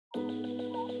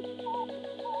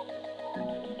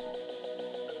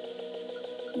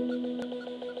Hi,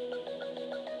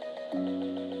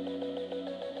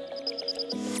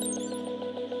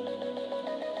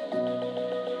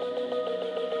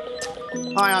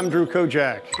 I'm Drew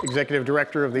Kojak, Executive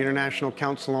Director of the International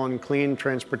Council on Clean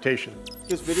Transportation.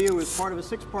 This video is part of a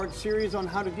 6-part series on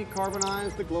how to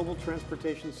decarbonize the global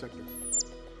transportation sector.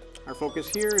 Our focus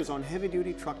here is on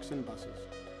heavy-duty trucks and buses.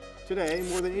 Today,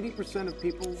 more than 80% of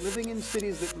people living in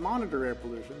cities that monitor air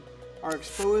pollution are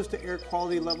exposed to air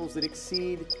quality levels that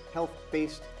exceed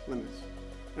health-based limits.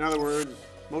 In other words,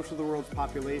 most of the world's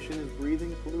population is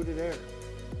breathing polluted air.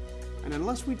 And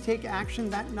unless we take action,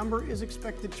 that number is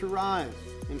expected to rise.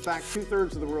 In fact,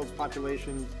 2/3 of the world's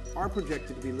population are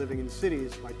projected to be living in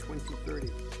cities by 2030.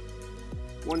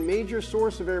 One major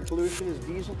source of air pollution is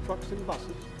diesel trucks and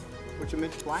buses, which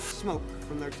emit black smoke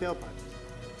from their tailpipes.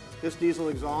 This diesel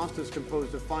exhaust is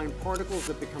composed of fine particles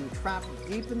that become trapped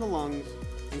deep in the lungs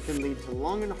and can lead to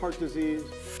lung and heart disease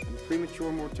and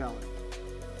premature mortality.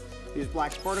 These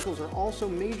black particles are also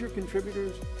major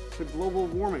contributors to global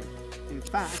warming. In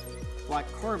fact, black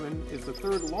carbon is the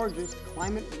 3rd largest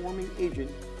climate warming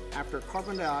agent after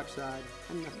carbon dioxide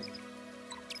and methane.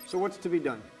 So what's to be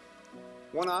done?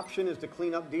 One option is to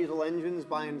clean up diesel engines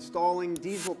by installing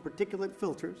diesel particulate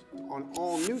filters on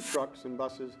all new trucks and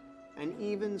buses and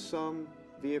even some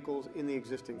vehicles in the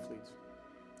existing fleets.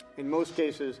 In most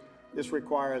cases, this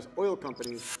requires oil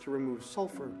companies to remove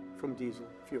sulfur from diesel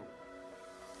fuel.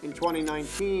 In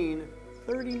 2019,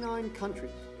 39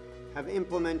 countries have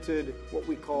implemented what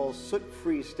we call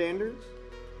soot-free standards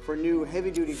for new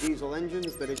heavy-duty diesel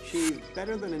engines that achieve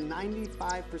better than a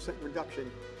 95%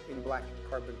 reduction in black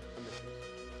carbon emissions.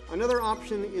 Another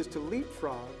option is to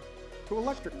leapfrog to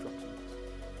electric trucks and buses.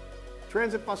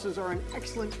 Transit buses are an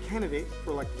excellent candidate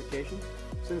for electrification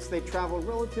since they travel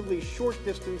relatively short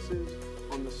distances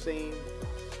on the same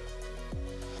routes.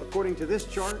 According to this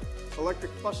chart,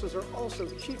 electric buses are also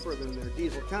cheaper than their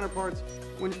diesel counterparts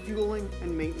when fueling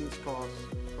and maintenance costs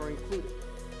are included.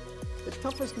 The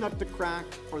toughest nut to crack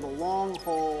are the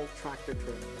long-haul tractor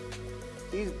trailers.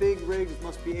 These big rigs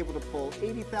must be able to pull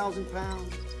 80,000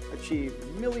 pounds, achieve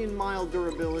million-mile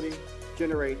durability,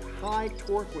 generate high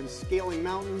torque when scaling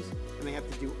mountains, and they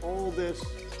have to do all this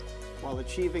while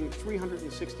achieving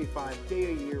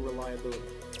 365-day-a-year reliability.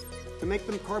 To make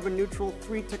them carbon neutral,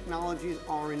 3 technologies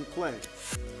are in play: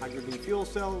 hydrogen fuel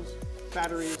cells,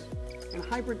 batteries, and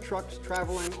hybrid trucks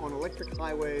traveling on electric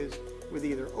highways with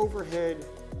either overhead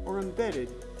or embedded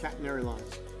catenary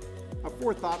lines. A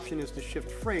 4th option is to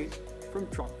shift freight from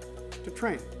truck to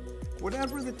train.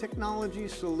 Whatever the technology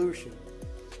solution,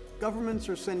 governments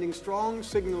are sending strong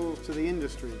signals to the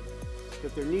industry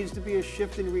that there needs to be a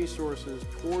shift in resources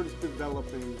towards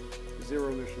developing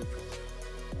zero-emission trucks.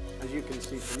 As you can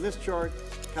see from this chart,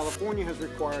 California has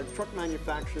required truck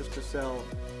manufacturers to sell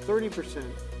 30%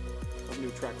 of new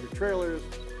tractor trailers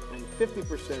and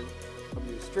 50% of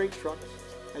new straight trucks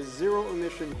as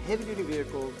zero-emission heavy-duty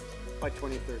vehicles by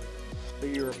 2030. The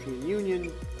European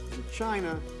Union and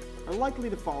China are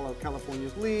likely to follow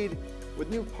California's lead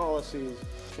with new policies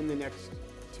in the next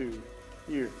 2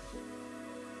 years.